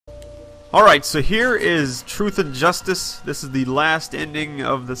Alright, so here is Truth and Justice. This is the last ending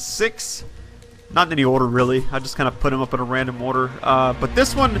of the 6. Not in any order, really. I just kind of put them up in a random order. But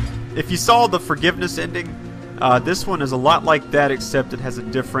this one, if you saw the Forgiveness ending, this one is a lot like that, except it has a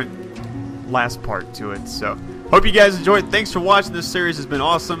different last part to it. So, hope you guys enjoyed. Thanks for watching. This series has been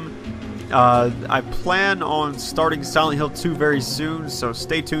awesome. I plan on starting Silent Hill 2 very soon, so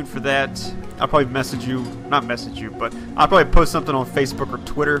stay tuned for that. I'll probably message you, not message you, but I'll probably post something on Facebook or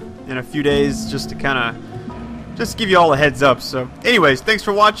Twitter in a few days just to kind of, just give you all a heads up. So anyways, thanks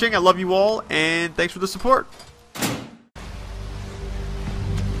for watching. I love you all, and thanks for the support.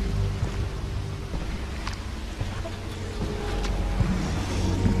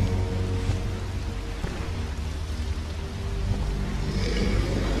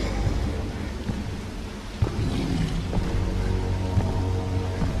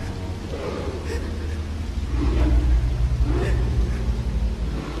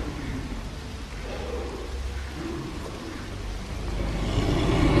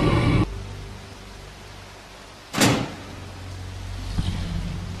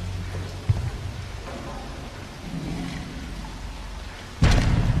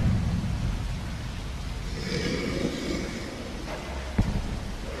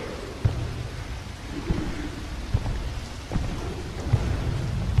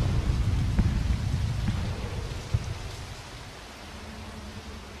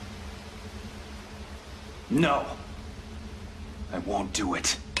 No. I won't do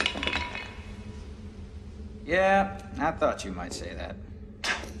it. Yeah, I thought you might say that.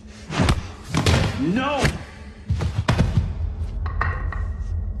 No!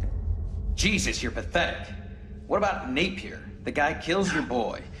 Jesus, you're pathetic. What about Napier? The guy kills your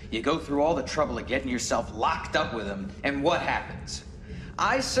boy. You go through all the trouble of getting yourself locked up with him, and what happens?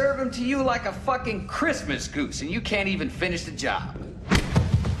 I serve him to you like a fucking Christmas goose, and you can't even finish the job.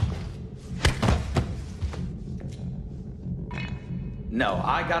 No,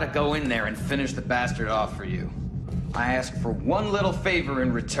 I gotta go in there and finish the bastard off for you. I ask for one little favor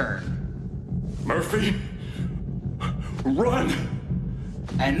in return. Murphy? Run!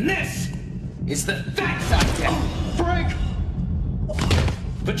 And this is the thanks I get! Frank!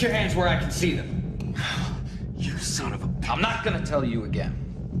 Put your hands where I can see them. You son of a... I'm not gonna tell you again.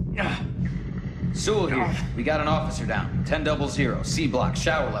 Sewell here. We got an officer down. 1000, C block,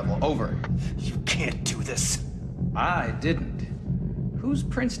 shower level, over. You can't do this. I didn't. Whose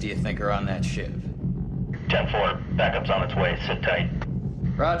prints do you think are on that ship? 10-4. Backup's on its way. Sit tight.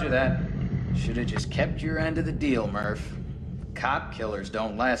 Roger that. Should have just kept your end of the deal, Murph. Cop killers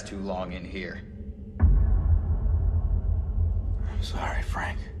don't last too long in here. I'm sorry,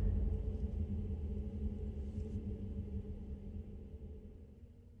 Frank.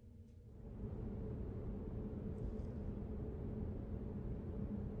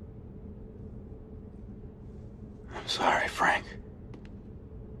 I'm sorry, Frank.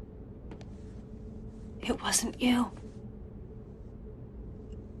 It wasn't you.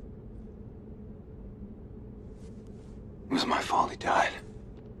 It was my fault he died.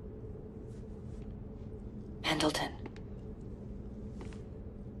 Pendleton.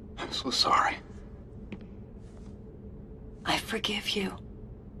 I'm so sorry. I forgive you.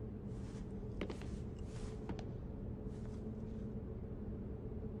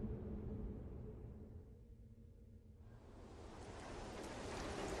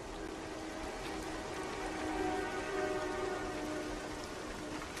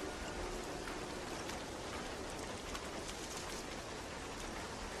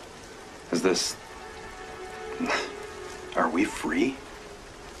 Is this... Are we free?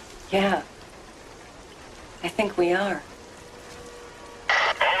 Yeah. I think we are.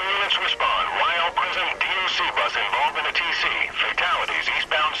 All units respond. Ryle Prison DOC bus involved in a TC. Fatalities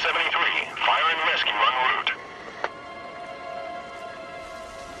eastbound 73. Fire and rescue en route.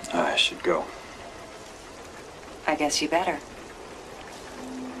 I should go. I guess you better.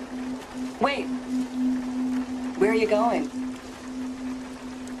 Wait. Where are you going?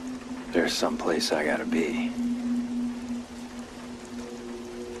 There's someplace I gotta be.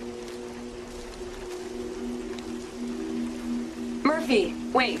 Murphy,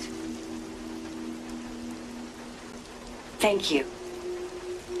 wait. Thank you.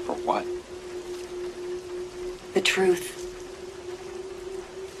 For what? The truth.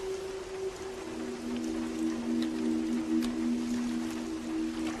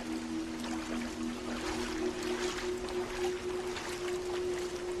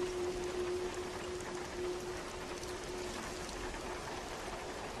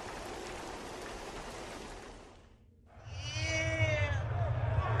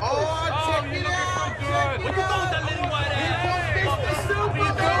 Where you going with that little white ass?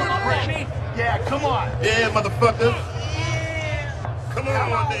 Come on. Yeah, motherfucker. Come on,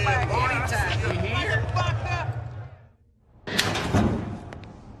 Come on, then, baby. boy. Anytime, you hear?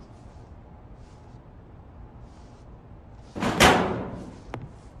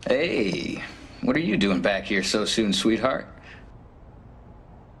 Hey, what are you doing back here so soon, sweetheart?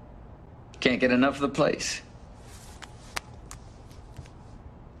 Can't get enough of the place.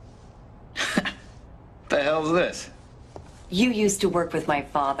 The hell's this? You used to work with my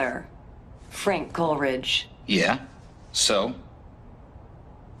father, Frank Coleridge. Yeah? So?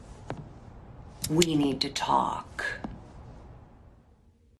 We need to talk.